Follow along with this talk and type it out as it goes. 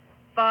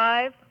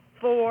5,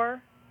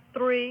 4,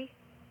 3,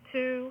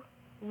 2,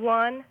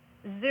 1,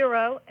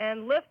 0,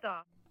 and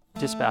liftoff.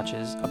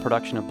 Dispatches, a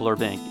production of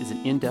Blurb Inc., is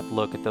an in-depth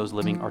look at those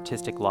living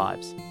artistic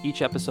lives.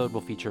 Each episode will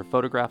feature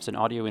photographs and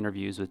audio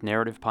interviews with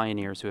narrative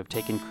pioneers who have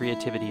taken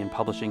creativity and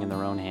publishing in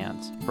their own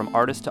hands. From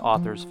artists to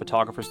authors,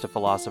 photographers to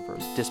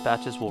philosophers,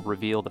 Dispatches will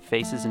reveal the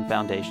faces and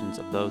foundations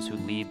of those who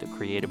lead the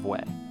creative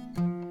way.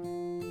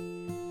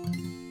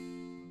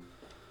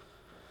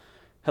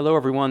 Hello,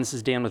 everyone. This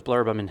is Dan with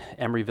Blurb. I'm in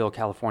Emeryville,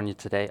 California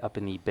today, up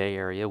in the Bay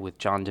Area with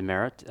John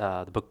Demerit,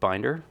 the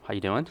bookbinder. How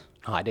you doing?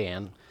 Hi,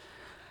 Dan.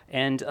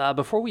 And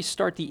before we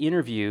start the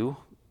interview,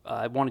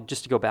 I wanted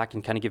just to go back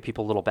and kind of give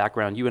people a little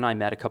background. You and I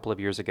met a couple of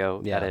years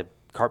ago at a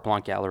Carte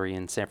Blanche gallery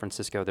in San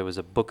Francisco. There was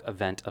a book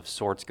event of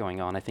sorts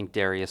going on. I think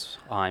Darius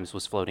Imes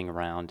was floating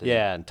around.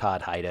 And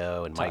Todd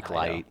Heido and Mike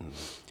Light.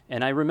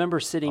 And I remember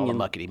sitting all the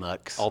muckety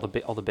mucks. All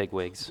the big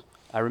wigs.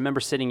 I remember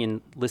sitting and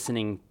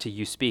listening to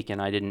you speak,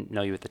 and I didn't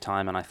know you at the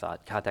time, and I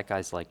thought, God, that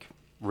guy's like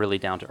really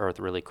down to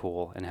earth, really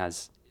cool, and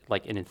has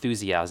like an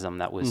enthusiasm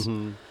that was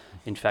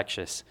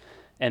infectious.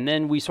 And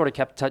then we sort of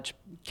kept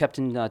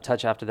in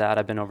touch after that.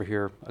 I've been over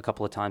here a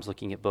couple of times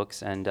looking at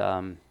books, and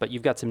but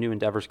you've got some new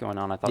endeavors going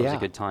on. I thought it was a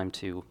good time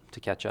to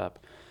catch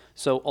up.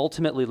 So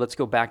ultimately, let's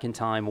go back in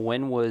time.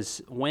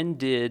 When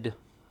did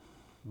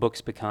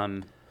books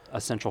become a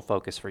central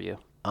focus for you?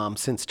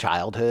 Since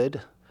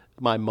childhood.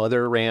 My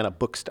mother ran a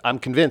bookstore. I'm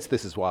convinced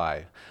this is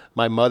why.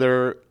 My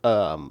mother,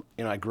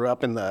 I grew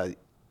up in the,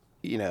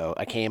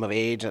 I came of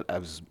age. I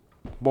was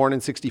born in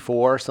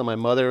 '64, so my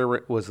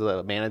mother was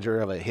the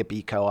manager of a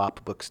hippie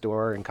co-op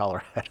bookstore in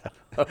Colorado.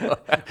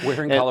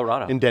 Where in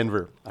Colorado? In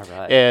Denver. All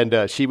right.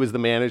 And she was the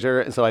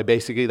manager, and so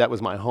that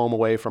was my home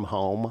away from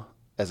home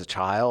as a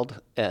child.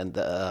 And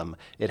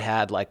it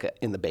had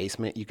in the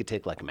basement, you could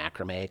take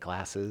macrame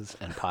classes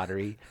and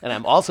pottery. And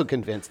I'm also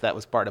convinced that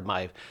was part of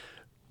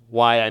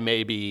why I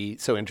may be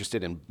so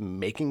interested in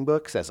making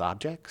books as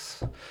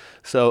objects.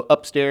 So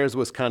upstairs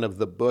was kind of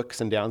the books,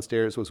 and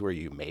downstairs was where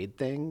you made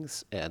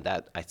things. And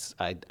that I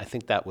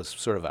think that was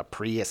sort of a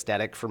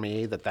pre-aesthetic for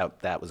me,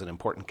 that was an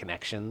important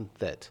connection.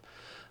 That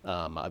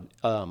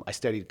I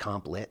studied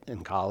comp lit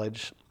in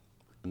college,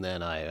 and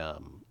then I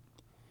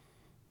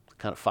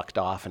kind of fucked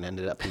off and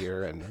ended up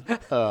here.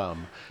 And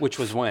Which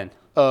was when?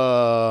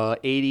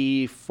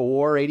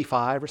 84,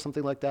 85 or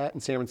something like that in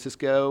San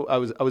Francisco. I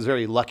was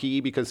very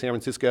lucky because San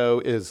Francisco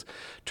is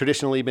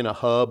traditionally been a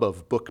hub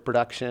of book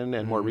production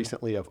and more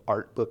recently of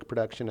art book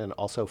production, and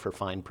also for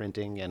fine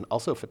printing and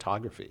also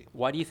photography.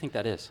 Why do you think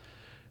that is?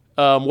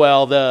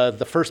 Well,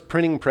 the first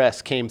printing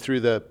press came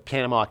through the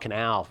Panama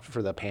Canal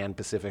for the Pan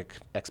Pacific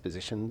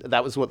Exposition.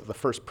 That was the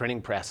first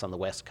printing press on the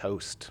West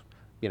Coast,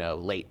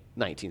 late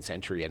 19th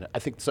century. And I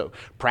think so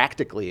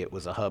practically it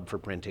was a hub for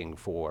printing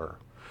for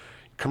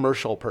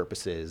commercial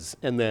purposes.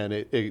 And then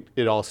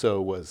it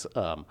also was,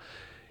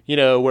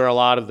 where a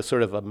lot of the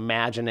sort of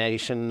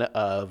imagination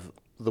of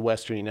the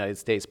Western United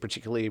States,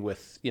 particularly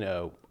with,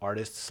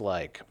 artists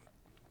like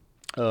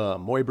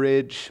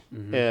Muybridge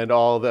and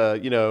all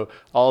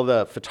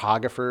the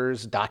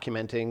photographers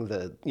documenting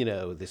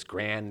this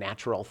grand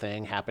natural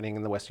thing happening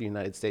in the Western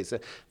United States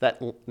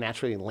that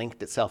naturally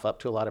linked itself up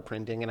to a lot of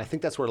printing. And I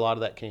think that's where a lot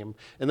of that came.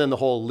 And then the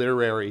whole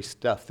literary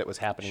stuff that was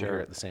happening here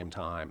at the same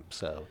time.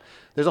 So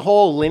there's a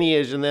whole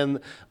lineage, and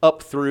then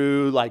up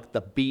through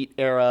the Beat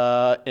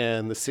era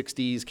and the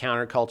 60s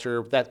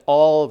counterculture, that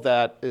all of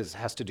that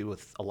has to do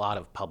with a lot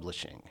of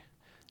publishing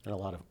and a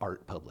lot of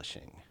art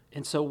publishing.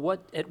 And so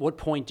at what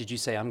point did you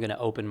say, I'm going to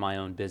open my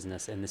own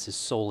business and this is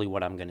solely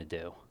what I'm going to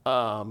do?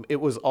 It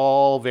was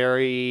all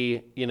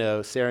very,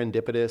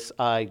 serendipitous.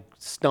 I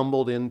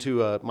stumbled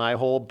into my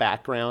whole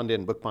background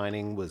in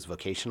bookbinding was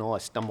vocational. I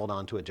stumbled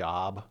onto a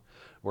job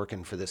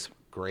working for this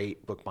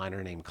great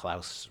bookbinder named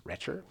Klaus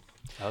Recher.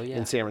 Oh, yeah.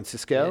 In San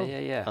Francisco.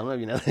 Yeah. I don't know if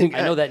you know that guy.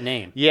 I know that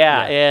name.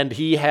 Yeah, and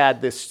he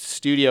had this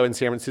studio in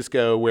San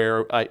Francisco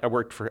where I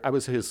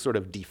was his sort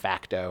of de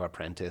facto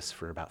apprentice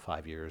for about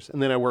 5 years.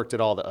 And then I worked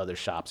at all the other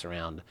shops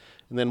around.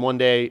 And then one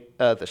day,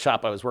 the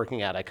shop I was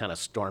working at, I kind of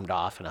stormed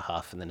off in a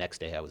huff, and the next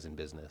day I was in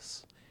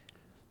business.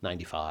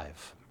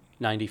 95.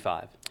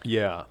 95.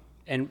 Yeah.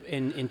 And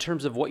in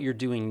terms of what you're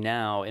doing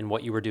now and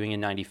what you were doing in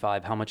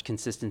 95, how much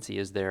consistency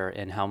is there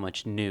and how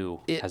much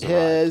new has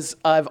arrived?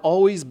 I've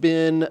always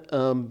been...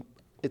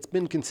 it's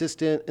been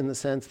consistent in the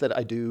sense that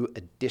I do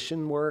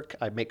edition work.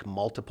 I make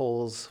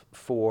multiples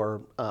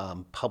for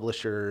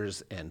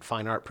publishers and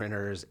fine art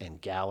printers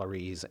and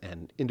galleries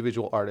and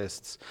individual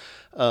artists.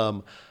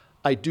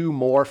 I do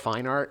more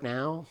fine art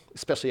now,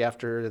 especially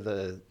after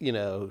the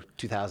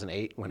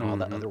 2008 when all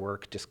the other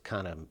work just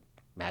kind of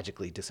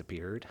magically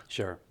disappeared.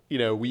 Sure.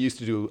 We used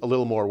to do a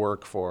little more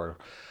work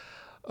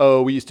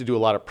we used to do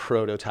a lot of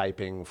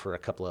prototyping for a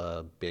couple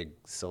of big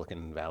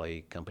Silicon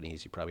Valley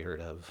companies you probably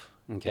heard of.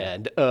 Okay.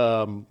 And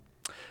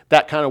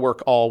that kind of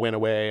work all went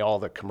away. All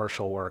the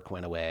commercial work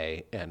went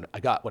away, and I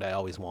got what I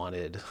always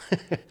wanted,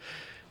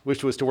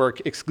 which was to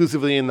work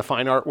exclusively in the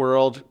fine art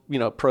world,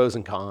 pros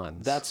and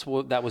cons.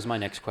 That was my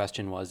next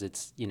question. Was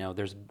it's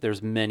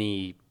there's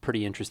many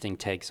pretty interesting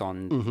takes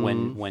on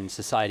when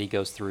society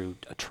goes through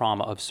a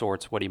trauma of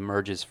sorts. What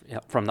emerges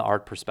from the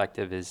art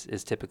perspective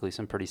is typically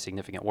some pretty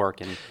significant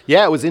work. And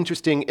yeah, it was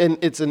interesting, and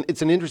it's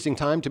an interesting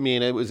time to me,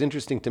 and it was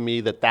interesting to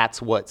me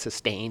that's what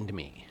sustained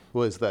me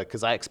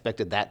because I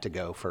expected that to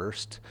go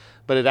first,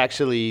 but it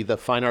actually the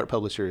fine art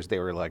publishers, they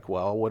were like,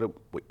 well,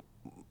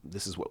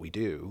 this is what we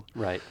do.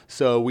 Right.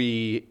 So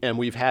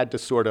we've had to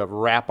sort of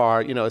wrap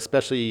our,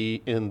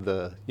 especially in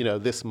the,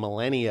 this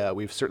millennia,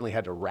 we've certainly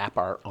had to wrap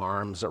our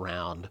arms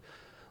around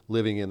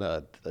living in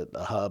a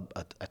hub,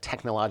 a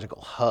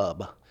technological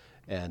hub,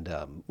 and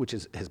which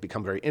has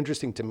become very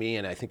interesting to me.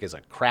 And I think as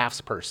a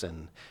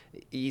craftsperson,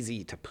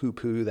 easy to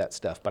poo-poo that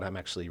stuff, but I'm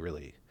actually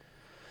really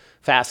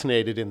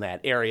fascinated in that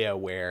area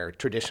where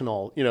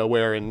traditional,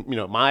 where in,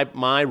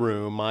 my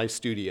room, my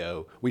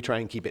studio, we try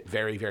and keep it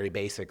very, very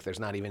basic.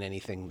 There's not even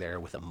anything there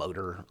with a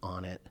motor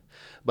on it.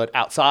 But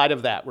outside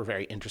of that, we're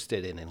very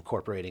interested in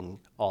incorporating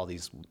all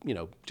these,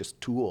 just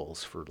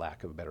tools, for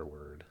lack of a better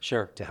word,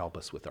 Sure. to help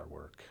us with our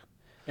work.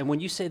 And when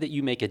you say that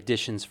you make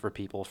editions for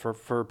people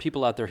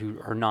out there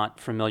who are not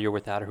familiar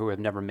with that or who have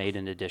never made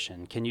an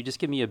edition, can you just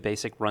give me a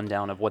basic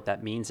rundown of what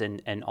that means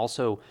and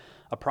also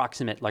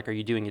approximate, like, are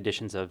you doing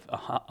editions of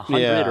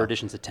 100 or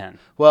editions of 10?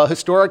 Well,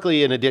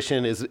 historically, an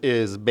edition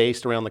is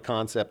based around the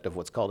concept of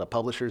what's called a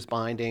publisher's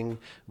binding,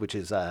 which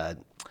is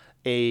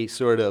a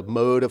sort of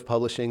mode of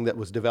publishing that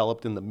was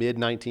developed in the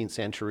mid-19th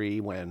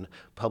century when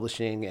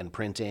publishing and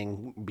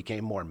printing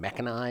became more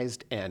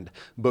mechanized and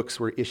books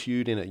were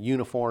issued in a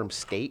uniform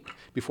state.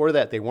 Before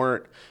that, they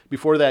weren't.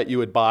 Before that,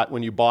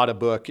 when you bought a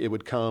book, it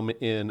would come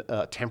in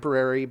a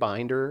temporary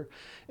binder,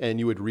 and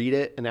you would read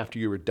it, and after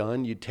you were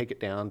done, you'd take it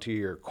down to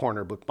your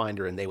corner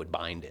bookbinder, and they would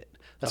bind it.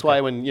 That's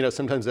why when,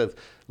 sometimes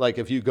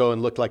if you go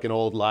and look like an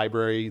old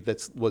library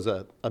that was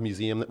a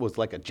museum that was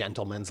like a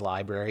gentleman's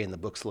library and the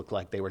books looked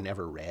like they were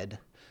never read,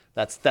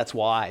 that's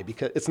why,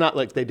 because it's not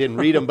like they didn't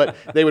read them, but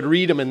they would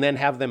read them and then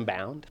have them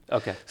bound.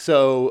 Okay.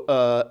 So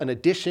an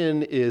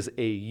edition is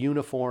a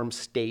uniform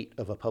state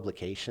of a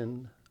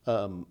publication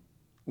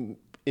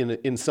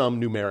in some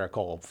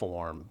numerical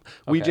form.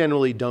 We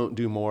generally don't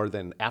do more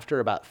than,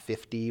 after about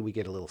 50, we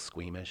get a little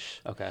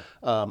squeamish. Okay.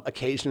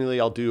 Occasionally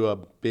I'll do a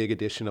big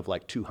edition of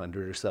like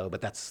 200 or so,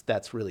 but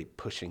that's really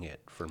pushing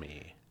it for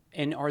me.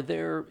 And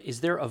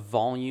is there a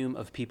volume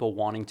of people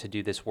wanting to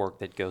do this work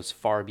that goes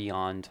far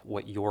beyond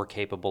what you're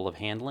capable of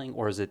handling,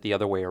 or is it the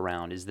other way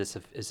around? Is this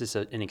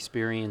an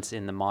experience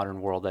in the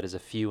modern world that is a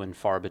few and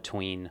far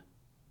between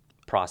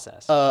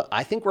process?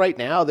 I think right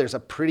now there's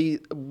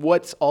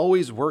what's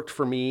always worked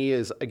for me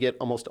is I get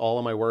almost all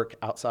of my work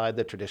outside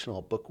the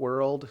traditional book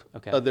world.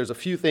 Okay. There's a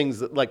few things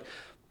that like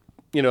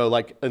in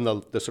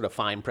the sort of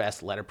fine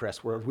press,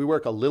 letterpress world, we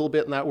work a little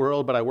bit in that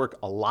world, but I work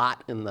a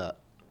lot in the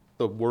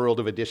world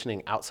of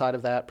editioning outside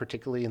of that,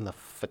 particularly in the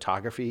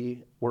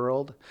photography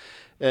world.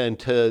 And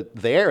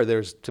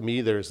there's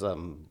a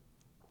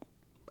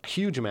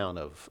huge amount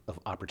of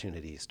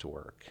opportunities to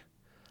work.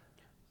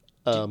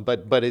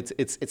 But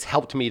it's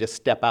helped me to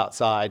step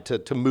outside,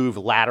 to move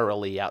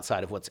laterally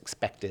outside of what's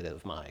expected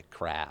of my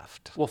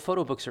craft. Well,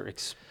 photo books are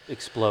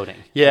exploding.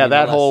 Yeah,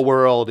 that whole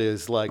world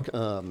is like,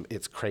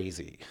 it's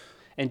crazy.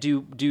 And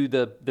do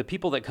the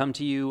people that come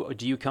to you,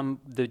 do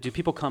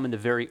people come in the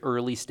very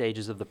early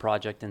stages of the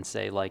project and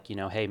say, like,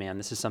 hey man,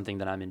 this is something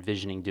that I'm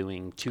envisioning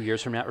doing 2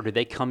 years from now, or do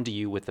they come to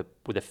you with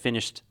a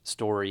finished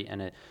story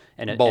and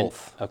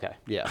both? Okay.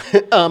 Yeah.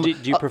 Do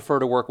you prefer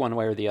to work one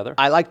way or the other?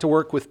 I like to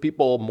work with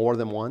people more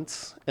than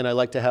once, and I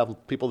like to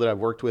have people that I've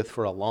worked with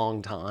for a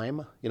long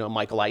time.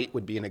 Michael Light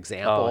would be an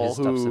example. Oh, his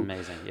stuff's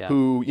amazing. Yeah.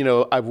 Who,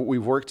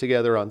 we've worked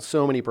together on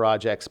so many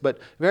projects, but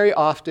very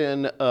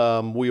often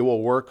we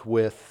will work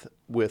with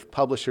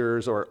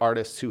publishers or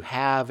artists who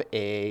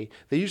they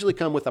usually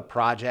come with a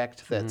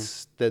project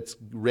that's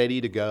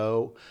ready to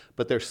go,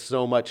 but there's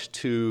so much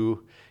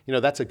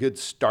that's a good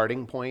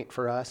starting point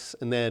for us.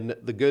 And then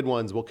the good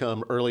ones will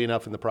come early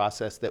enough in the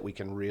process that we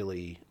can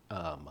really,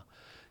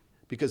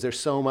 because there's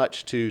so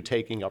much to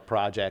taking a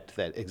project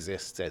that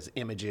exists as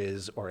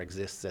images or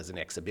exists as an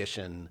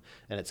exhibition,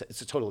 and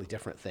it's a totally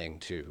different thing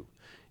to,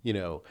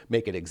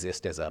 make it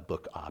exist as a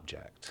book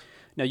object.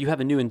 Now, you have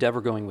a new endeavor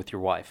going with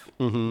your wife,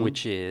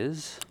 which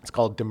is? It's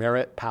called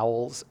Demerit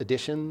Powell's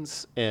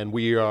Editions, and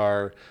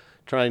we're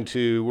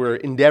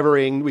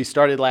endeavoring, we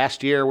started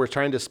last year, we're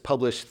trying to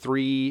publish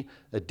 3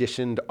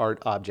 editioned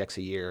art objects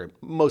a year,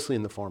 mostly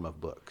in the form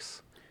of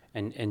books.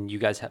 And you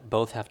guys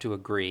both have to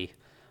agree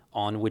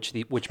on which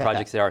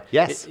projects they are.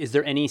 Yes. Is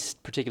there any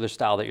particular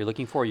style that you're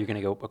looking for, or are you going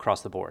to go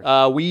across the board?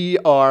 We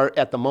are,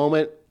 at the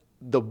moment,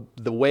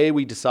 the way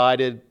we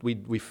decided,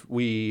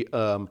 we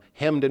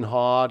hemmed and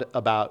hawed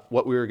about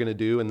what we were going to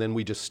do, and then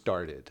we just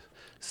started.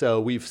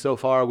 So so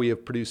far we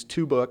have produced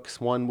 2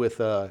 books, one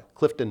with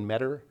Clifton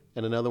Metter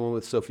and another one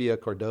with Sofia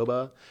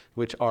Cordoba,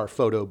 which are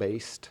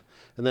photo-based.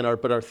 And then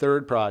our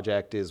third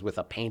project is with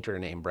a painter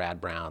named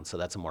Brad Brown, so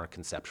that's a more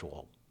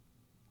conceptual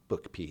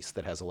book piece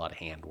that has a lot of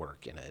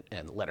handwork in it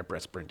and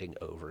letterpress printing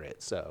over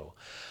it. So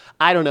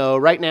I don't know.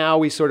 Right now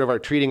we sort of are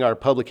treating our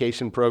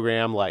publication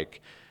program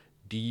like,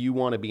 do you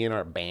want to be in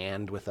our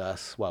band with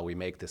us while we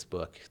make this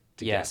book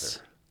together? Yes.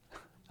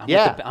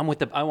 Yeah. I want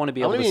to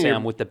be able I to mean, say you're-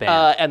 I'm with the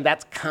band. and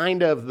that's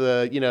kind of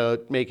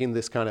making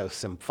this kind of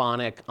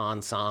symphonic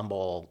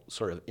ensemble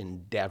sort of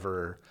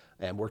endeavor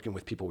and working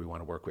with people we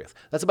want to work with.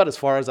 That's about as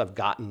far as I've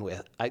gotten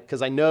with,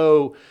 because I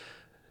know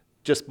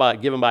just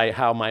given by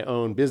how my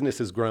own business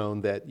has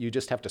grown that you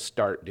just have to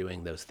start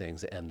doing those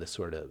things and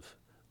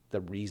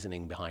the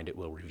reasoning behind it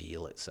will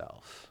reveal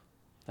itself.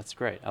 That's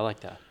great. I like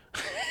that.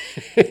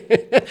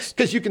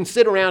 Because you can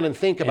sit around and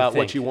think about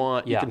what think. you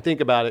want. You Yeah. can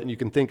think about it and you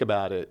can think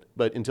about it.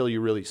 But until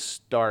you really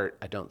start,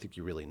 I don't think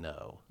you really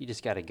know. You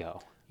just got to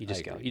go. You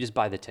just go. agree. You just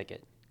buy the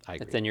ticket. I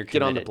agree. Then you're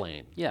Get on the committed.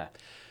 plane. Yeah.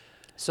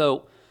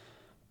 So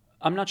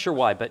I'm not sure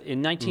why, but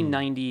in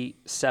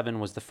 1997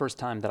 was the first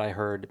time that I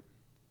heard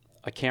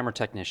a camera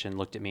technician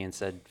looked at me and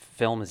said,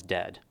 film is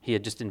dead. He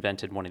had just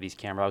invented one of these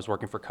cameras. I was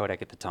working for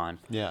Kodak at the time.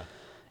 Yeah.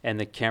 And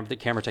the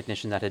camera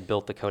technician that had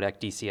built the Kodak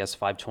DCS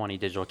 520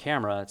 digital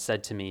camera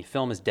said to me,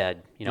 film is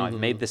dead. You know, I've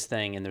made this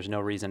thing and there's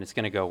no reason it's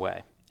going to go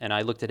away. And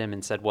I looked at him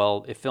and said,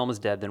 well, if film is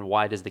dead, then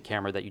why does the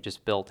camera that you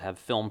just built have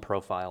film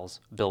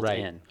profiles built Right.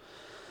 in?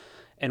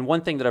 And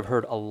one thing that I've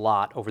heard a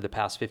lot over the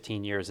past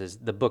 15 years is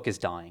the book is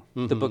dying.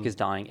 The book is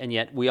dying. And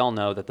yet we all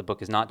know that the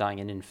book is not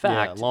dying. And in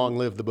fact, Yeah, long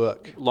live the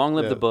book. long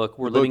live the book.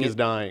 The book is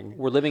dying.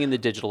 We're living in the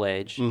digital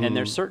age, and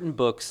there's certain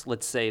books.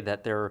 Let's say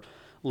that they're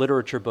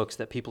literature books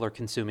that people are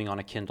consuming on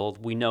a Kindle.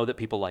 We know that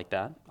people like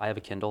that. I have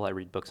a Kindle. I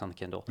read books on the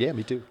Kindle. Yeah,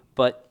 me too.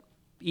 But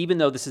even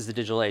though this is the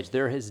digital age,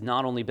 there has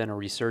not only been a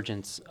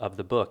resurgence of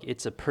the book,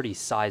 it's a pretty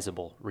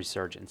sizable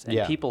resurgence. And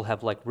Yeah. people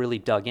have like really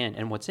dug in.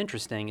 And what's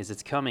interesting is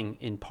it's coming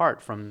in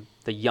part from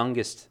the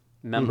youngest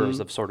members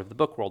of sort of the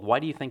book world.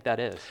 Why do you think that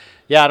is?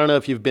 Yeah, I don't know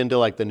if you've been to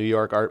like the New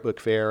York Art Book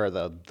Fair or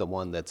the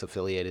one that's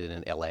affiliated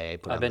in LA.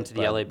 I've been to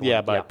the LA one,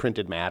 Yeah, by yeah.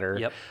 Printed Matter.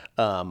 Yep.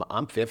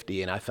 I'm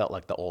 50 and I felt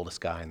like the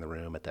oldest guy in the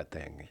room at that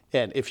thing.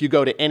 And if you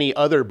go to any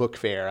other book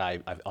fair,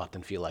 I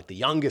often feel like the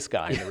youngest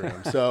guy in the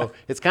room. So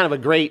it's kind of a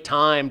great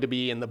time to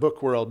be in the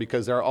book world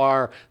because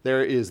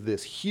there is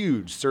this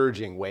huge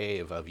surging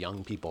wave of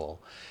young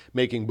people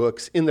making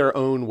books in their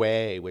own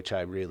way, which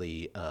I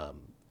really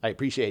I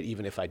appreciate,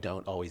 even if I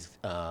don't always.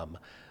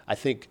 I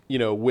think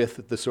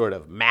with the sort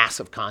of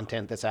massive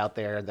content that's out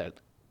there, that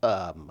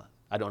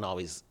I don't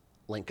always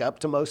link up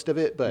to most of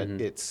it, but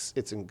it's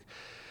in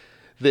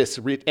this,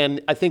 and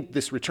I think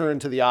this return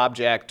to the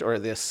object or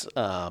this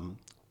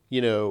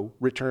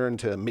return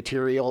to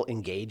material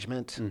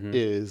engagement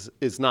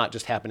is not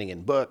just happening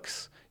in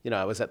books.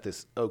 I was at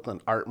this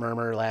Oakland Art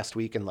Murmur last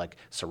week, and like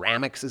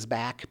ceramics is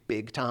back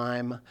big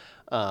time.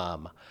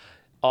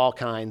 All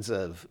kinds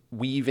of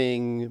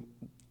weaving,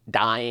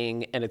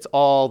 dyeing, and it's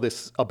all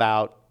this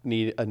about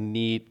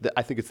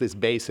I think it's this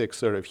basic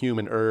sort of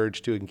human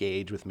urge to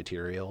engage with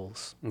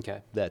materials.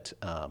 Okay. That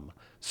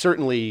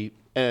certainly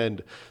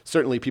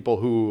people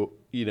who,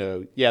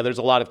 there's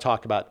a lot of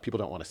talk about people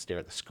don't want to stare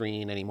at the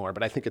screen anymore,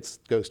 but I think it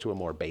goes to a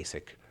more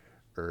basic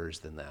urge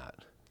than that.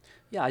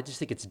 Yeah, I just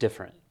think it's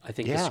different. I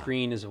think the Yeah.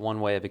 screen is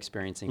one way of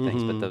experiencing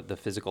things, but the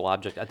physical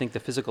object, I think the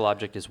physical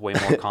object is way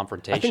more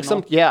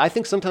confrontational. I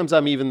think sometimes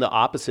I'm even the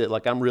opposite.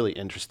 Like I'm really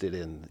interested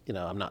in,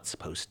 I'm not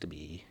supposed to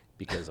be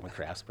because I'm a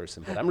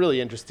craftsperson, but I'm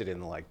really interested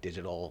in like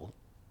digital.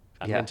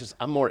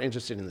 I'm more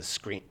interested in the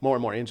screen, more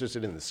and more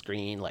interested in the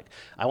screen. Like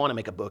I want to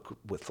make a book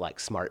with like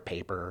smart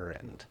paper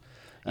and.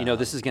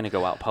 This is going to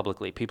go out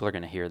publicly. People are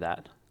going to hear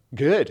that.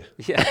 Good.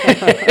 Yeah.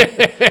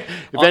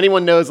 If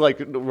anyone knows like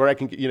where I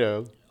can,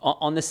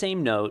 On the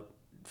same note,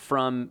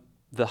 from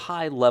the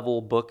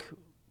high-level book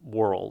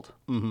world,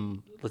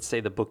 let's say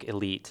the book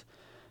elite,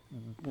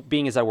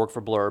 being as I work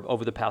for Blurb,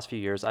 over the past few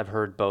years, I've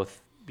heard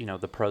both,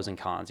 the pros and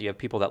cons. You have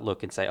people that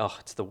look and say, oh,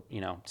 it's the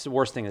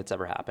worst thing that's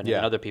ever happened. Yeah.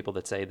 And other people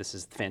that say, this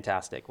is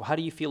fantastic. Well, how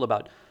do you feel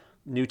about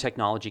new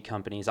technology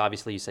companies?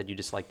 Obviously, you said you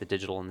just like the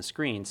digital and the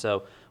screen.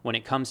 So when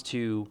it comes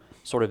to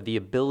sort of the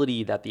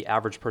ability that the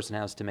average person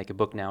has to make a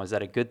book now, is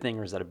that a good thing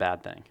or is that a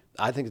bad thing?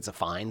 I think it's a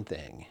fine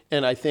thing,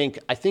 and I think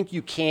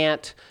you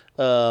can't.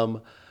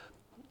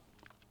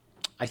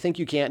 I think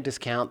you can't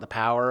discount the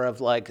power of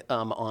like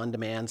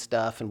on-demand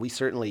stuff, and we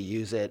certainly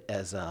use it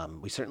as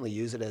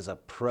a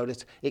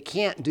prototype. It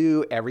can't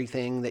do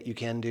everything that you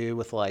can do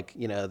with like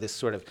this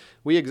sort of.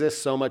 We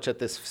exist so much at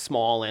this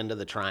small end of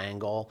the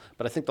triangle,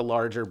 but I think the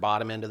larger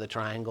bottom end of the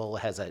triangle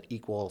has an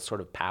equal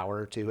sort of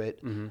power to it.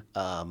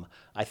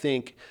 I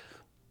think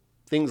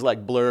things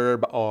like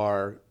Blurb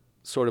are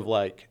sort of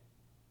like.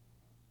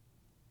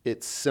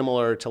 It's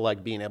similar to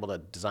like being able to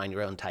design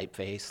your own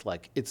typeface.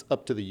 Like it's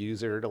up to the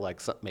user to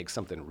like make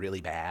something really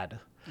bad.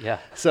 Yeah.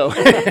 So,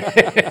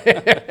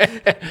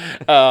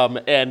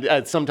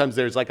 and sometimes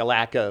there's like a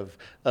lack of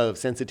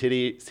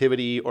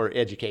sensitivity or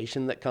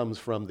education that comes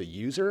from the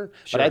user.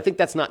 Sure. But I think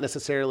that's not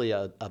necessarily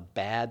a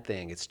bad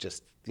thing. It's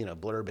just,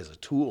 Blurb as a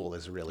tool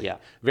is really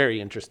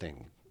very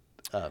interesting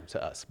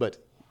to us. But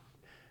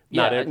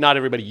not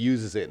everybody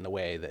uses it in the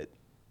way that,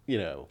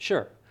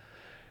 Sure.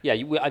 Yeah,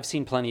 I've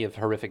seen plenty of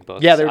horrific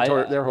books. Yeah,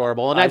 they're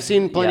horrible, and I've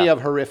seen plenty yeah.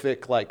 of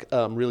horrific, like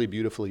really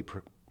beautifully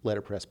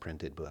letterpress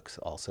printed books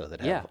also that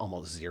have Yeah.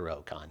 almost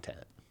zero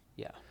content.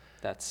 Yeah,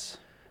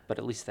 but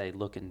at least they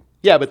look and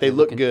Yeah, but they they're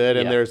look looking- good,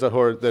 and yeah. there's a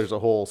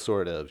whole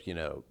sort of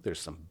there's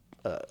some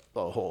a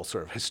whole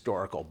sort of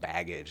historical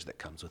baggage that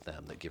comes with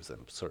them that gives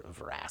them sort of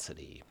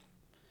veracity.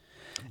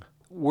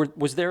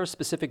 Was there a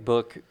specific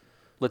book,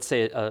 let's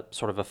say a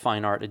sort of a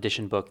fine art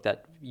edition book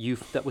that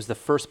was the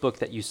first book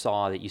that you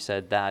saw that you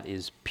said that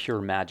is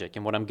pure magic?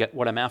 And what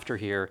I'm after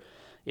here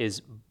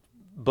is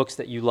books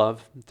that you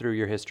love through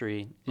your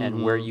history,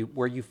 and where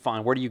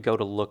do you go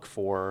to look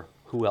for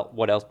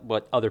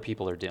what other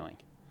people are doing?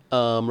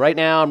 Right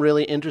now, I'm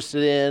really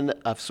interested in.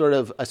 I sort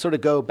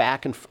of go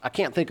back and I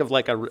can't think of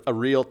like a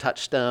real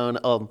touchstone.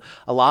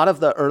 A lot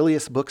of the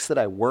earliest books that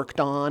I worked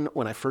on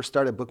when I first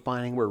started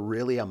bookbinding were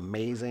really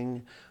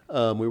amazing.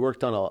 We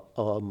worked on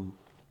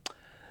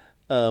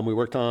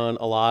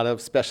a lot of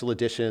special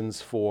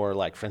editions for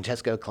like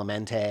Francesco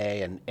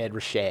Clemente and Ed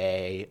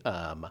Richet,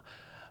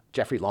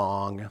 Jeffrey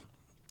Long.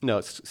 No,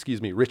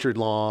 excuse me, Richard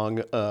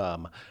Long.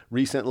 More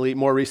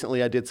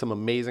recently, I did some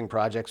amazing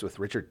projects with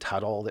Richard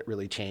Tuttle that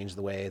really changed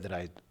the way that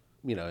I,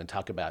 and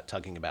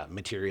talking about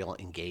material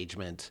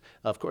engagement.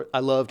 Of course, I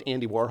loved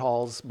Andy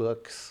Warhol's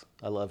books.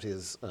 I loved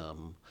his, I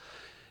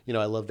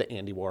love the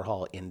Andy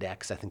Warhol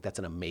Index. I think that's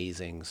an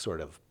amazing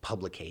sort of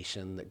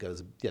publication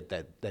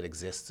that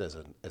exists as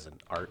an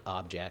art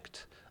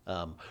object.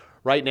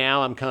 Right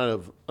now, I'm kind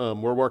of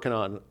we're working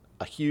on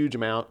a huge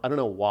amount. I don't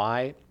know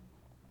why.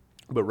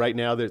 But right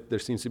now, there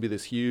seems to be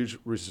this huge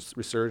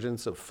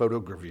resurgence of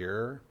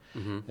photogravure.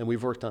 And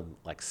we've worked on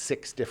like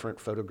 6 different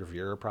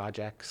photogravure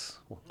projects,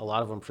 a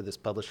lot of them for this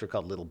publisher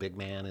called Little Big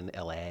Man in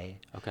LA.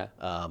 Okay.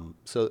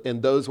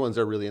 And those ones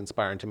are really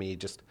inspiring to me.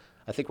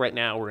 I think right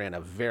now we're in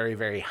a very,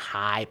 very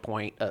high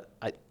point.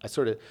 I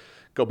sort of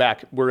go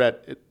back, we're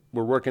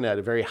working at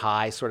a very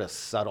high sort of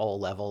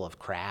subtle level of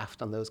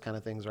craft on those kind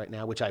of things right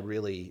now, which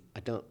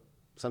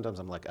sometimes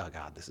I'm like, oh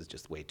God, this is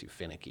just way too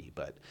finicky,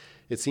 but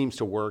it seems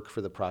to work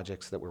for the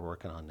projects that we're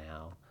working on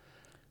now.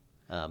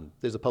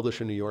 There's a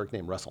publisher in New York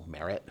named Russell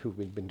Merritt who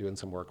we've been doing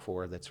some work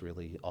for that's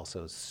really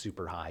also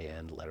super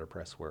high-end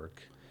letterpress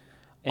work.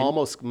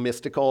 Almost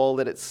mystical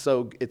that it's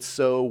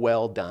so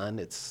well done.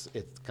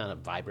 It kind of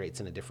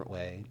vibrates in a different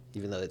way,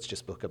 even though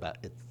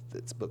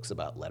it's books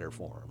about letter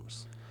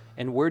forms.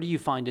 And where do you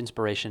find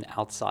inspiration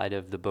outside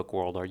of the book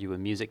world? Are you a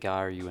music guy?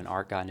 Are you an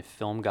art guy and a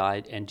film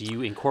guy? And do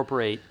you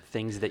incorporate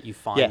things that you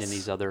find Yes. in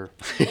these other...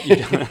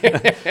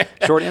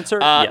 Short answer?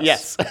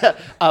 Yes.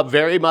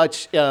 Very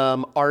much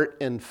art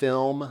and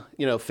film.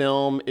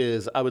 Film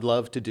is, I would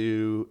love to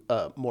do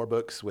more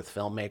books with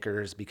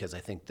filmmakers because I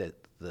think that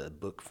the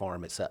book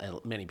form itself, and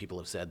many people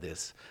have said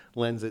this,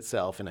 lends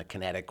itself in a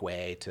kinetic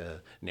way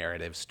to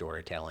narrative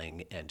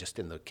storytelling, and just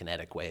in the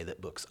kinetic way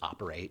that books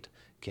operate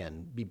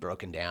can be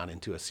broken down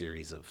into a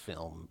series of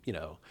film,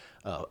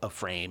 of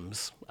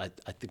frames. I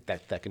think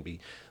that can be,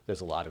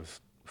 there's a lot of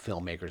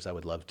filmmakers I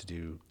would love to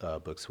do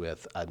books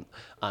with.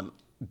 I'm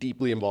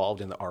deeply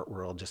involved in the art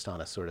world just on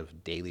a sort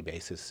of daily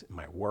basis in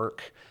my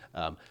work.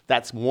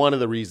 That's one of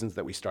the reasons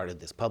that we started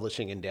this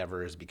publishing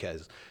endeavor, is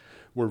because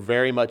we're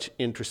very much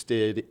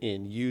interested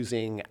in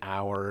using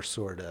our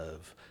sort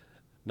of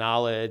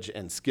knowledge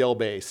and skill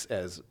base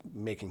as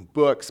making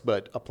books,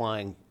 but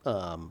applying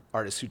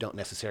artists who don't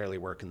necessarily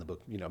work in the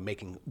book,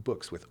 making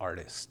books with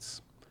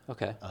artists.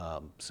 Okay.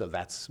 So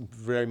that's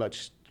very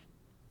much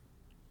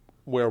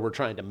where we're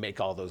trying to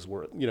make all those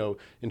work,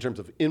 in terms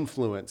of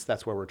influence,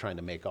 that's where we're trying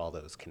to make all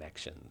those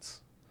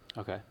connections.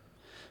 Okay.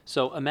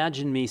 So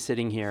imagine me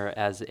sitting here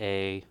as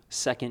a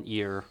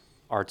second-year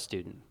art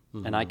student,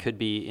 and I could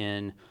be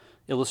in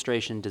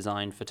illustration,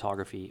 design,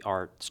 photography,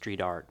 art,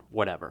 street art,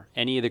 whatever,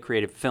 any of the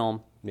creative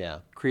film,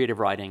 creative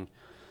writing,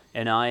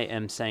 and I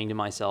am saying to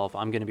myself,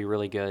 I'm going to be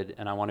really good,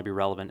 and I want to be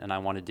relevant, and I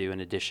want to do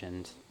an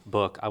editioned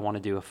book. I want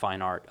to do a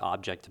fine art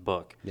object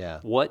book. Yeah.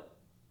 What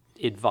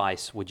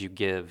advice would you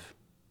give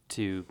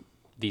to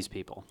these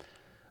people?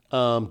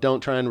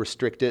 Don't try and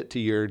restrict it to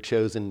your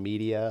chosen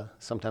media.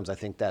 Sometimes I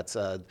think I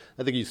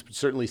think you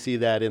certainly see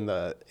that in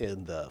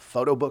the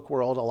photo book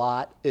world a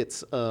lot.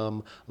 It's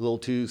a little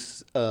too.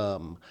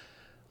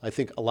 I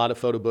think a lot of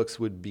photo books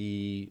would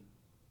be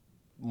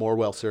more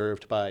well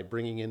served by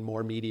bringing in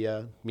more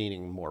media,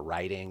 meaning more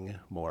writing,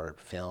 more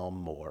film,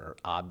 more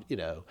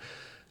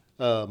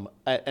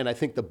and I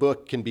think the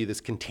book can be this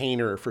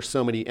container for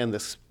so many, and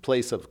this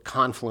place of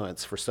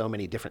confluence for so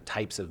many different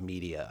types of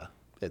media.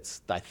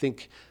 I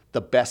think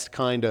the best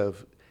kind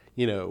of,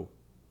 the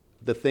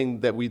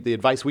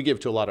advice we give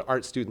to a lot of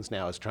art students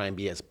now is try and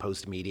be as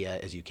post-media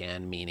as you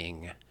can,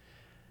 meaning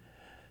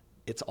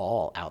it's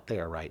all out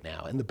there right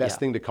now. And the best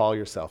thing to call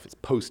yourself is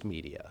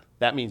post-media.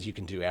 That means you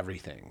can do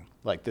everything.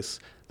 Like this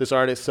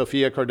artist,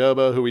 Sofia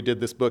Cordoba, who we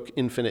did this book,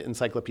 Infinite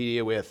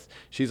Encyclopedia, with,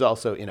 she's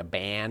also in a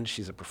band.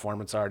 She's a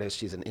performance artist.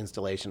 She's an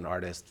installation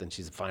artist. And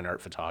she's a fine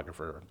art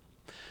photographer.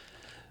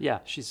 Yeah,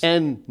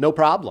 And no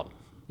problem.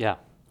 Yeah.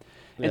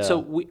 And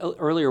so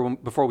earlier,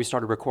 before we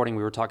started recording,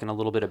 we were talking a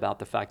little bit about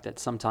the fact that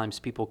sometimes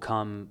people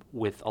come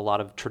with a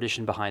lot of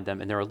tradition behind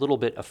them, and they're a little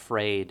bit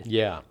afraid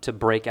to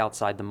break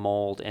outside the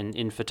mold. And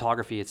in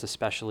photography, it's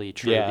especially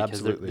true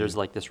because there's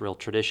like this real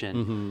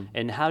tradition.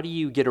 And how do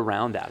you get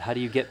around that? How do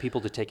you get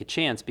people to take a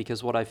chance?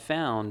 Because what I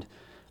found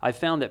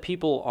that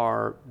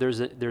people there's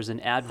an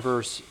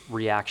adverse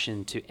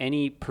reaction to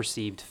any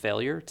perceived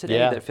failure today.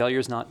 That failure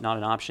is not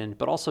an option.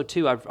 But also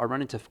too, I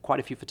run into quite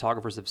a few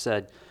photographers have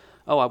said,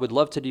 "Oh, I would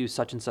love to do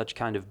such and such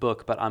kind of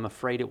book, but I'm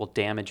afraid it will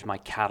damage my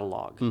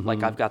catalog.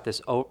 Like I've got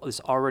this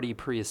already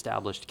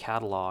pre-established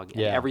catalog,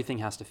 and everything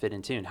has to fit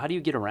in tune." How do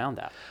you get around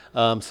that?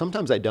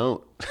 Sometimes I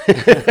don't.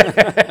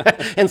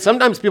 And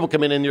sometimes people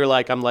come in and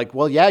I'm like,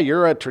 well, yeah,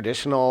 you're a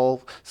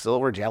traditional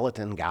silver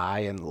gelatin guy,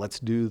 and let's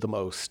do the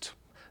most.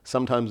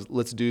 Sometimes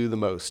let's do the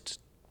most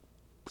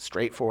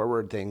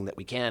straightforward thing that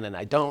we can. And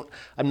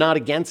I'm not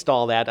against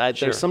all that.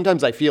 There's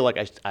sometimes I feel like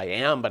I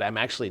am, but I'm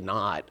actually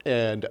not.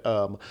 And,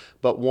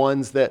 but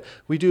ones that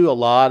we do a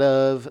lot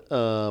of,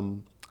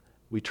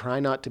 we try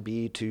not to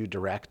be too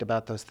direct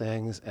about those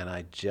things. And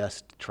I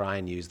just try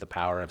and use the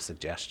power of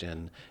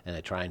suggestion, and I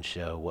try and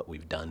show what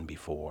we've done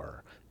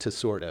before to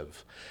sort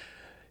of,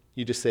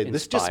 you just say,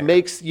 this just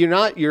makes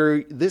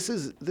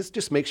this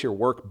just makes your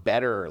work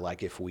better.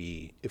 Like if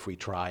we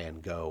try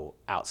and go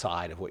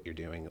outside of what you're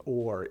doing,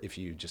 or if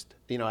you just,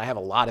 I have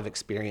a lot of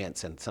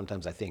experience, and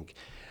sometimes I think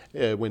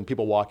when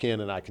people walk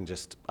in and I can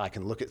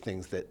look at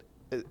things that,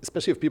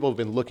 especially if people have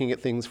been looking at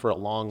things for a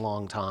long,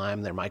 long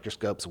time, their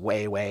microscope's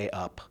way, way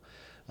up.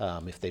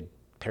 If they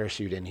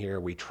parachute in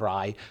here,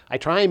 I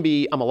try and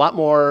I'm a lot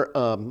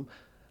more,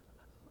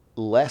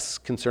 less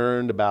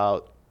concerned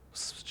about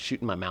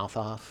shooting my mouth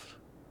off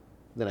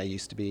than I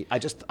used to be. I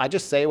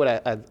just say what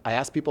I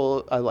ask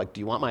people, do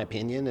you want my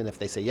opinion? And if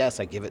they say yes,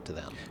 I give it to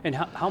them. And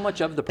how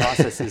much of the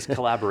process is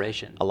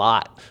collaboration? A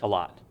lot.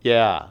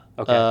 Yeah.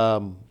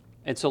 Okay.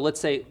 And so let's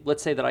say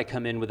that I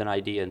come in with an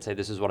idea and say,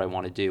 this is what I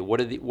want to do. What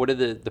are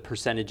the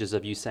percentages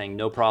of you saying,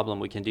 no problem,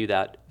 we can do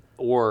that?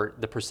 Or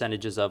the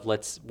percentages of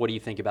what do you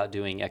think about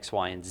doing X,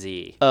 Y, and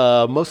Z?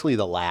 Mostly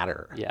the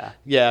latter. Yeah.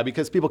 Yeah,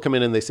 because people come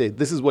in and they say,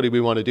 this is what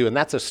we want to do. And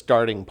that's a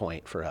starting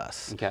point for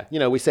us. Okay.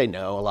 We say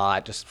no a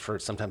lot, just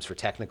sometimes for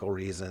technical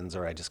reasons,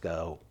 or I just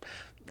go,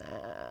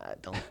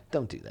 nah,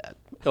 don't do that.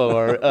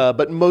 Or,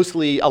 but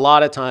mostly a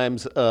lot of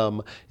times,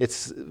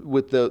 it's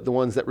with the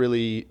ones that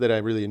I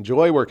really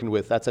enjoy working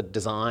with. That's a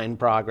design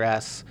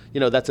progress.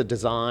 That's a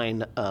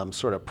design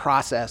sort of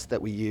process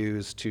that we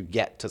use to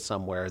get to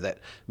somewhere that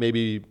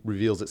maybe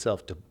reveals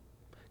itself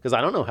because I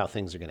don't know how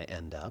things are going to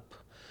end up.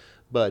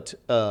 But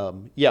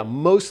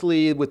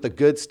mostly with the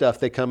good stuff,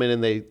 they come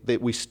in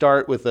and we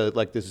start with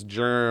this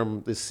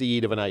germ, this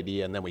seed of an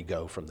idea, and then we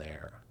go from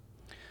there.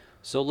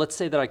 So let's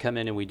say that I come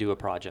in and we do a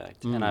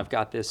project, and I've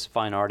got this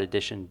fine art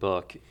edition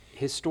book.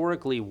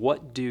 Historically,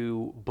 what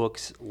do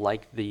books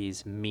like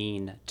these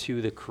mean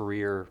to the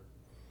career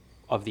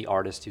of the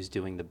artist who's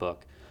doing the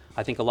book?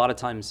 I think a lot of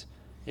times,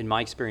 in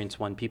my experience,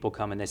 when people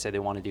come and they say they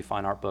want to do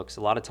fine art books,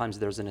 a lot of times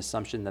there's an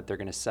assumption that they're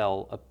going to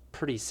sell a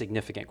pretty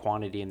significant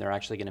quantity and they're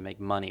actually going to make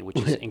money, which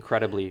is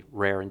incredibly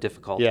rare and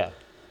difficult. Yeah.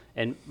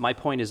 And my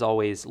point is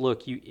always,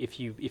 look, if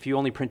you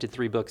only printed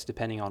 3 books,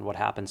 depending on what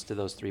happens to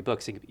those 3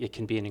 books, it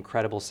can be an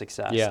incredible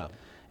success. Yeah.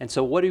 And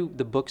so what do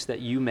the books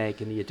that you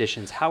make and the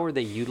editions, how are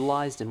they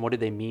utilized, and what do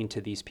they mean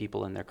to these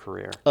people in their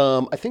career?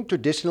 I think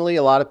traditionally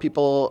a lot of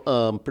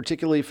people,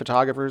 particularly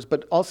photographers,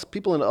 but also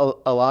people in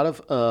a lot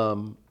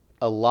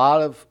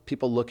of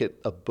people look at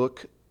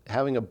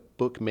having a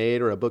book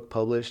made or a book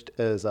published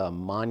as a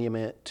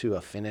monument to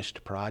a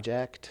finished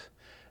project.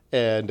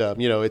 And,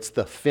 it's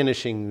the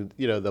finishing,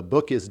 the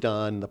book is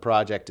done, the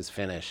project is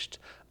finished.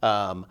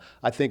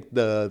 I think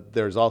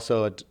there's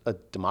also a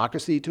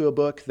democracy to a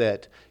book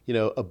that,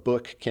 a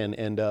book can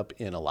end up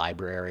in a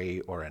library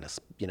or in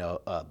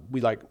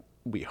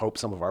we hope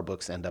some of our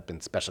books end up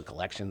in special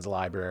collections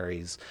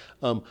libraries.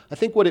 I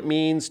think what it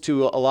means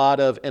to a lot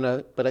of,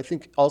 but I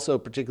think also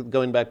particularly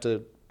going back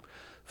to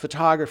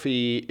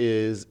photography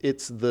is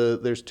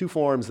there's 2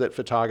 forms that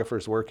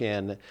photographers work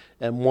in,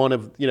 and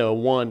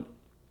one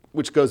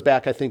which goes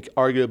back, I think,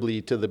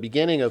 arguably to the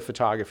beginning of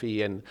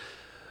photography. And,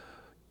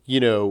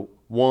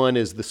 one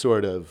is the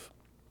sort of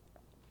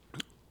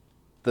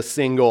the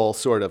single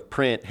sort of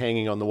print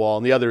hanging on the wall,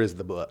 and the other is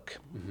the book.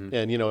 Mm-hmm.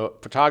 And,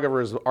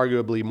 photographers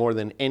arguably more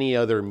than any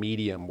other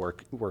medium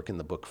work in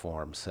the book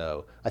form.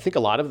 So I think a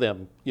lot of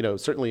them,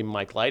 certainly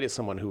Mike Light is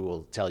someone who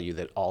will tell you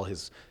that all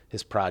his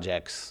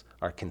projects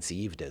are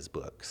conceived as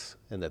books,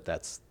 and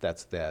that's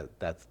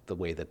the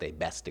way that they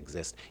best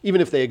exist, even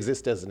if they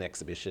exist as an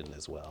exhibition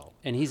as well.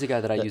 And he's a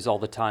guy that I use all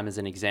the time as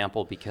an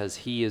example, because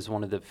he is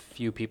one of the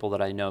few people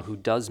that I know who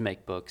does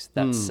make books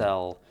that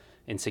sell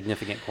in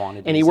significant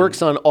quantities. And he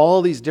works on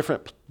all these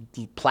different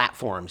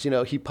platforms.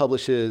 He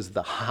publishes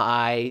the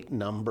high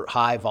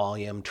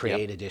volume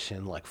trade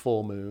edition, like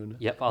Full Moon.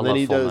 Yep, and then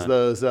he does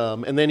those,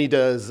 and then he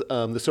does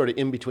the sort of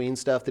in between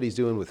stuff that he's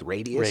doing with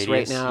Radius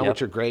right now,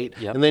 which are great.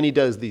 Yep. And then he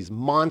does these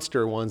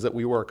monster ones that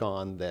we work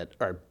on that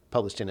are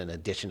published in an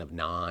edition of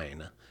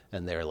 9.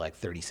 and they're like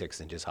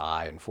 36 inches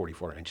high and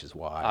 44 inches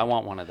wide. I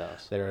want one of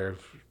those. They're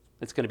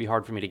It's going to be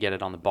hard for me to get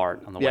it on the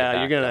BART on the way yeah, back.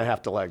 you're gonna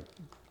have to like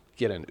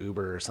get an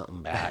Uber or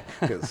something back,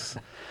 'cause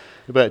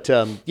but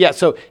yeah.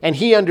 So and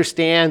he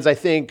understands, I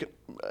think,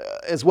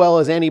 as well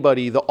as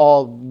anybody,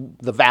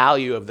 the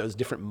value of those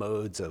different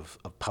modes of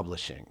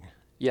publishing.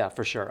 Yeah,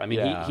 for sure. I mean,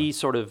 Yeah.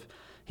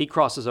 he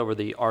crosses over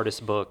the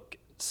artist book,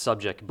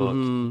 subject book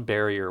Mm-hmm.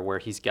 barrier where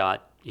he's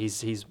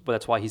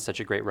that's why he's such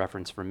a great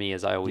reference for me,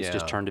 is I always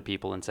just Yeah. turn to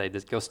people and say,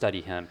 go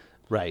study him.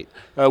 Right.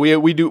 We're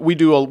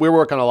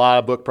working on a lot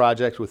of book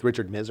projects with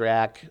Richard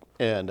Mizrak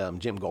and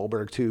Jim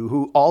Goldberg too,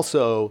 who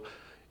also,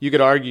 you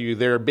could argue,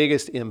 their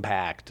biggest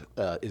impact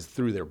is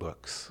through their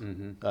books.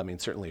 Mm-hmm. I mean,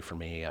 certainly for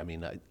me. I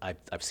mean,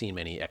 I've seen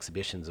many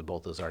exhibitions of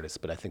both those artists,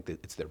 but I think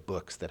that it's their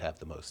books that have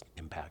the most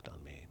impact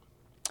on me.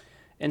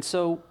 And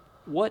so,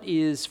 what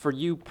is, for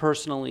you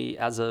personally,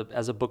 as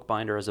a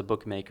bookbinder, as a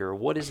bookmaker,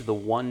 what is the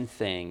one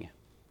thing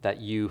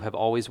that you have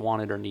always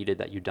wanted or needed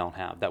that you don't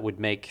have that would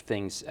make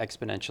things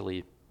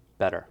exponentially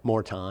better?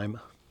 More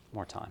time.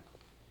 More time.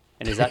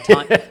 And is that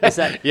time?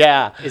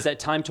 Yeah. Is that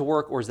time to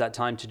work, or is that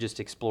time to just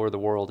explore the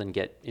world and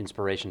get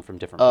inspiration from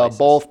different places?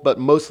 Both, but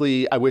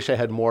mostly I wish I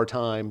had more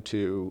time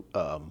to.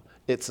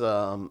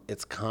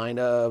 It's kind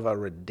of a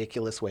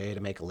ridiculous way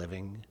to make a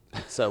living.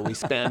 So we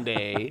spend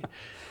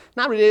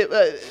not really.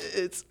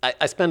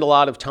 I spend a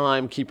lot of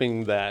time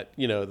keeping that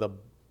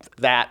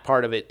that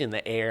part of it in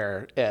the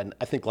air, and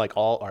I think like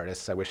all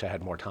artists, I wish I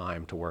had more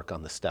time to work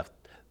on the stuff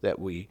that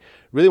we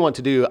really want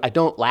to do. I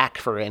don't lack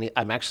for any.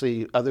 I'm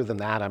actually, other than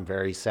that, I'm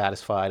very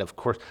satisfied. Of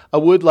course, I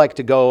would like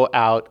to go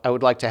out. I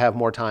would like to have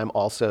more time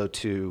also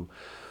to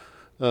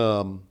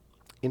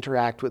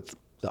interact with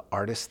the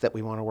artists that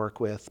we want to work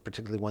with,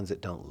 particularly ones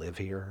that don't live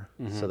here.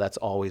 Mm-hmm. So that's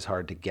always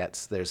hard to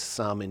get. There's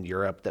some in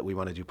Europe that we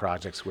want to do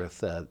projects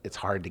with. It's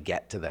hard to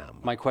get to them.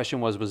 My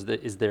question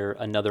is there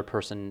another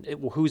person,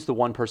 who's the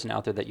one person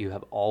out there that you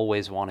have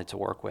always wanted to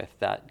work with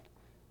that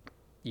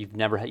you've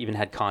never even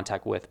had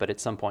contact with, but at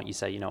some point you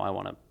say,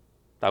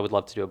 I would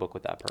love to do a book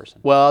with that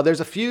person? Well, there's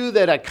a few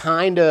that I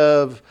kind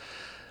of,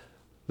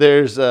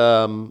 there's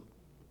a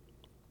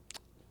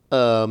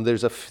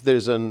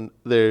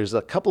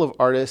couple of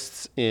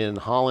artists in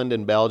Holland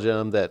and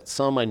Belgium that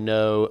some I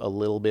know a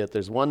little bit.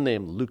 There's one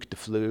named Luc de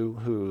Fleu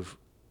who,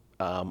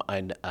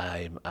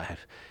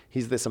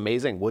 he's this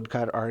amazing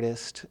woodcut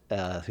artist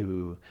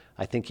who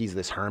I think he's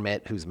this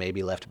hermit who's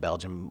maybe left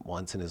Belgium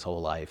once in his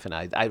whole life. And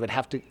I would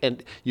have to,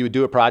 and you would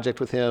do a project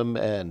with him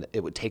and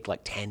it would take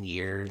like 10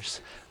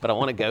 years, but I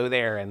want to go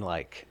there and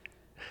like,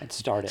 And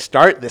start it.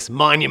 start this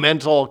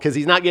monumental, because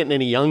he's not getting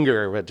any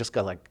younger, but just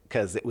go like,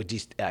 because it would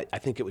just, I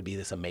think it would be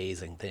this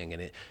amazing thing,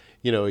 and it,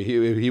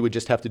 he would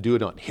just have to do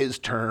it on his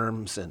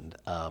terms, and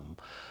I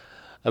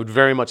would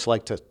very much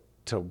like to.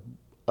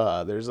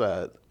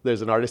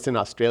 There's an artist in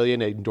Australia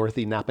named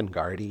Dorothy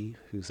Napangardi,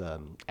 who's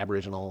an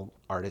Aboriginal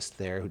artist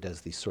there who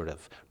does these sort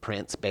of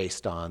prints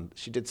based on.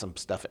 She did some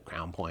stuff at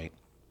Crown Point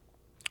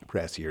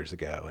Press years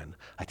ago, and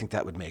I think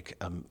that would make.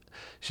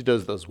 She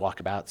does those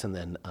walkabouts, and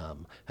then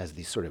has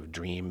these sort of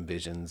dream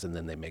visions, and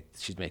then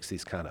she makes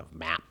these kind of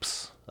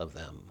maps of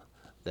them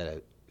that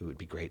it would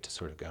be great to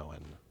sort of go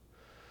and.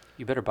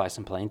 You better buy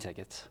some plane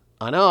tickets.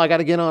 I know I got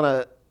to get on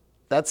a.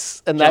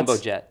 That's Jumbo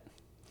jet.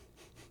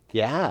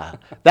 Yeah,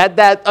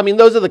 that I mean,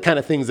 those are the kind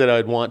of things that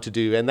I'd want to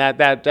do, and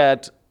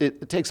that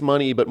it takes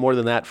money, but more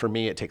than that, for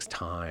me, it takes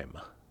time,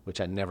 which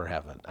I never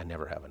have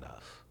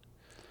enough.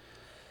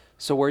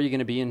 So where are you going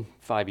to be in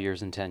 5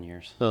 years and 10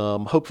 years?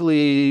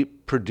 Hopefully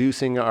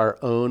producing our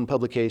own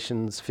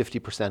publications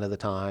 50% of the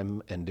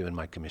time and doing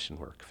my commission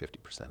work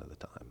 50% of the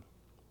time.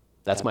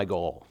 That's my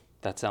goal.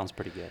 That sounds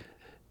pretty good.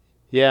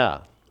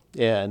 Yeah.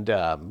 And,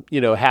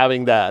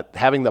 having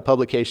the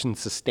publications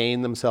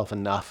sustain themselves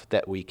enough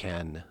that we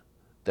can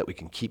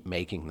keep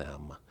making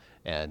them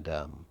and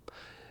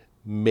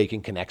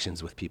making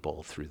connections with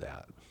people through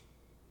that.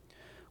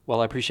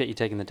 Well, I appreciate you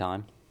taking the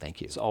time. Thank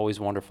you. It's always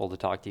wonderful to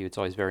talk to you. It's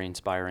always very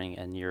inspiring,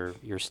 and your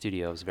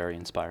studio is very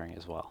inspiring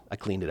as well. I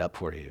cleaned it up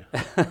for you.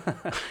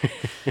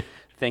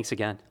 Thanks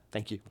again.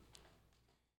 Thank you.